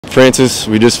Francis,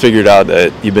 we just figured out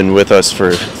that you've been with us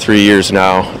for 3 years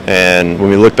now, and when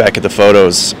we look back at the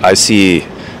photos, I see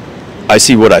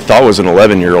what I thought was an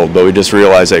 11-year-old, but we just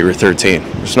realized that you were 13.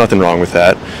 There's nothing wrong with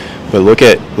that, but look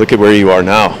at where you are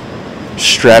now.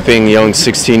 Strapping young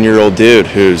 16-year-old dude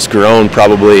who's grown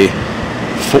probably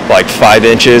like 5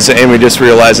 inches, and we just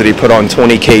realized that he put on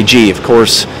 20 kg. Of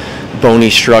course, bony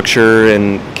structure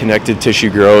and connective tissue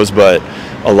grows, but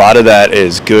a lot of that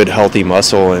is good, healthy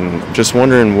muscle. And just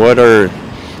wondering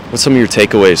what's some of your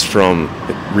takeaways from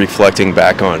reflecting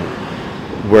back on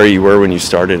where you were when you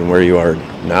started and where you are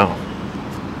now?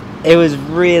 It was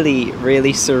really,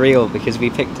 really surreal because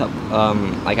we picked up,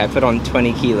 I put on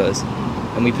 20 kilos,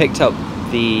 and we picked up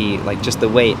just the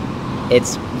weight.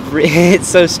 It's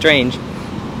so strange,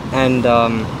 and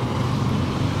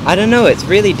I don't know. It's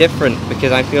really different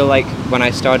because I feel like when I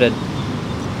started,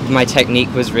 my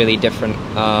technique was really different.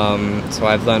 So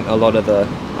I've learned a lot of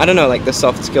the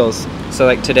soft skills. So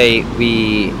like today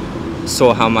we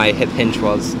saw how my hip hinge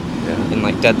was in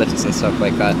like deadlifts and stuff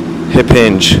like that. Hip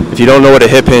hinge. If you don't know what a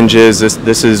hip hinge is,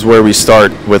 this is where we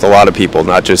start with a lot of people,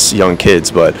 not just young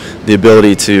kids, but the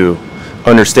ability to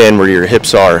understand where your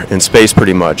hips are in space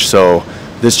pretty much. So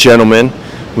this gentleman,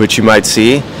 which you might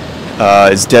see,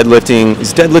 is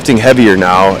deadlifting heavier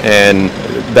now, and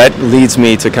that leads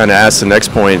me to kind of ask the next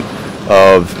point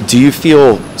of, do you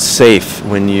feel safe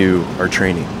when you are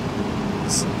training?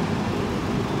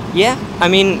 Yeah, I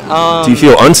mean, do you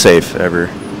feel unsafe ever?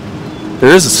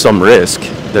 There is some risk.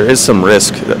 There is some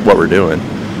risk what we're doing.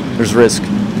 There's risk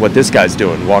what this guy's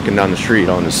doing, walking down the street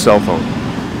on his cell phone.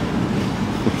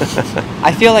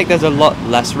 I feel like there's a lot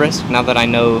less risk now that I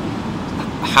know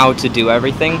how to do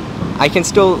everything. I can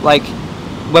still,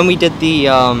 when we did the,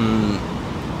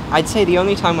 I'd say the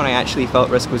only time when I actually felt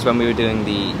risk was when we were doing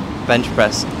the bench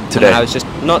press. Today? And I was just,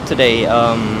 not today, it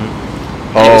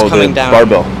was coming the down.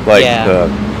 Barbell.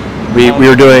 We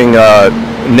were doing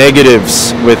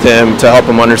negatives with him to help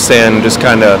him understand just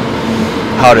kind of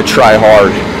how to try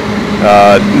hard.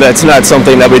 That's not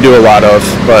something that we do a lot of,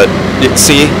 but it's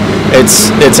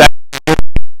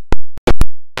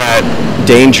that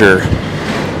danger.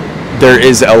 There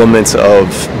is elements of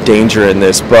danger in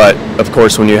this, but of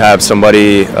course when you have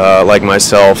somebody like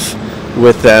myself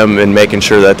with them and making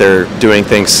sure that they're doing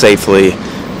things safely,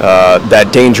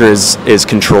 that danger is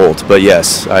controlled. But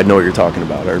yes, I know what you're talking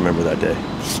about. I remember that day.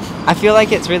 I feel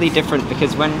like it's really different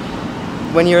because when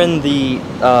you're in the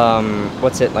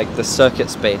the circuit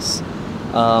space,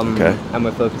 and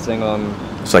we're focusing on,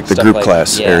 it's like the group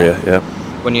class area. Yeah.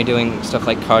 When you're doing stuff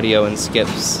like cardio and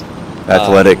skips,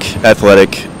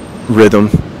 athletic rhythm,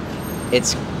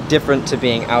 it's different to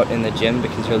being out in the gym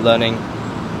because you're learning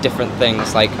different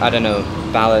things, like, I don't know,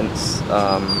 balance.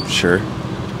 Sure.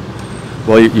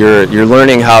 Well, you're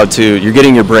learning you're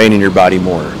getting your brain and your body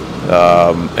more,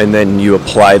 and then you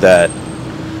apply that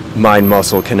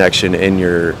mind-muscle connection in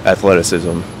your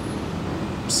athleticism.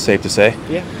 Safe to say?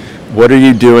 Yeah. What are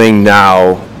you doing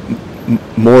now,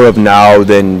 more of now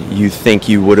than you think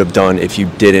you would have done if you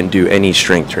didn't do any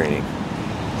strength training?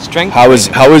 How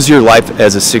is your life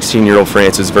as a 16-year-old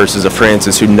Francis versus a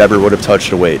Francis who never would have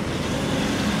touched a weight?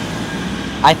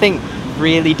 I think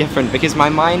really different because my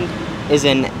mind is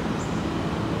in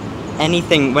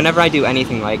anything. Whenever I do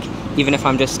anything, like even if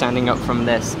I'm just standing up from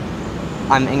this,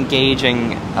 I'm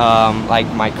engaging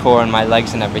my core and my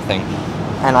legs and everything,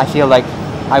 and I feel like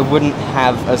I wouldn't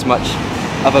have as much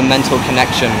of a mental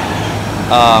connection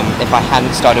if I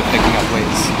hadn't started picking up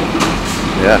weights.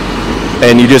 Yeah.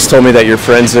 And you just told me that your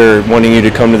friends are wanting you to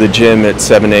come to the gym at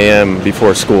 7 a.m.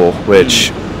 before school,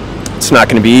 which it's not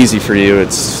going to be easy for you.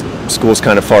 School's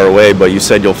kind of far away, but you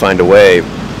said you'll find a way.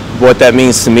 What that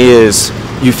means to me is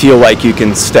you feel like you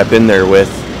can step in there with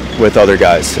other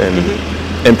guys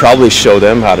and probably show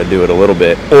them how to do it a little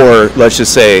bit, or let's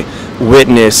just say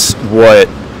witness what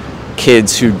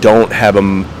kids who don't have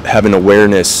an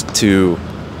awareness to,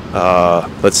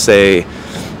 let's say,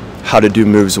 how to do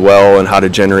moves well and how to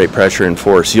generate pressure and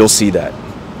force. You'll see that.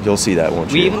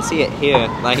 Won't you? We even see it here.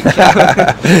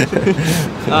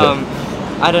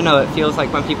 I don't know. It feels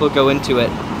like when people go into it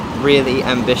really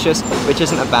ambitious, which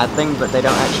isn't a bad thing, but they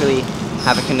don't actually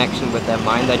have a connection with their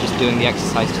mind. They're just doing the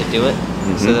exercise to do it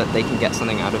so that they can get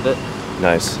something out of it.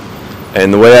 Nice.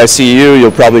 And the way I see you,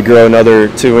 you'll probably grow another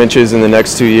 2 inches in the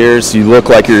next 2 years. You look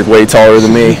like you're way taller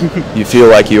than me. You feel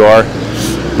like you are.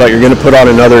 But you're going to put on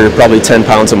another probably 10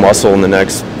 pounds of muscle in the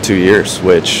next 2 years,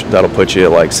 which that'll put you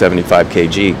at like 75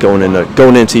 kg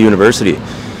going into university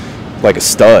like a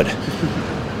stud.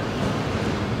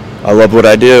 I love what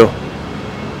I do.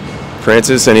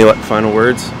 Francis, any final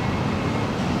words?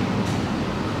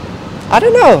 I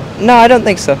don't know. No, I don't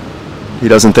think so. He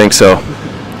doesn't think so.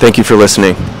 Thank you for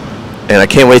listening. And I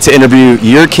can't wait to interview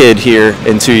your kid here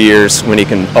in 2 years when he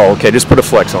can. Oh, okay. Just put a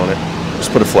flex on it.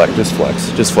 Just put a flex. Just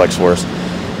flex. Just flex for us.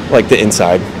 Like the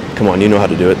inside. Come on, you know how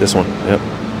to do it. This one. Yep.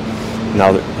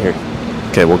 Now that here.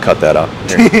 Okay, we'll cut that out.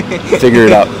 Here. Figure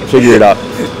it out. Figure it out.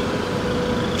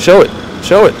 Show it.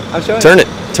 Show it. I'm showing. Turn it.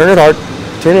 Turn it hard.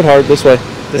 Turn it hard. This way.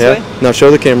 This yeah. way? Now show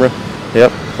the camera.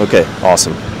 Yep. Okay.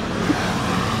 Awesome.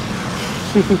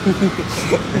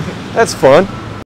 That's fun.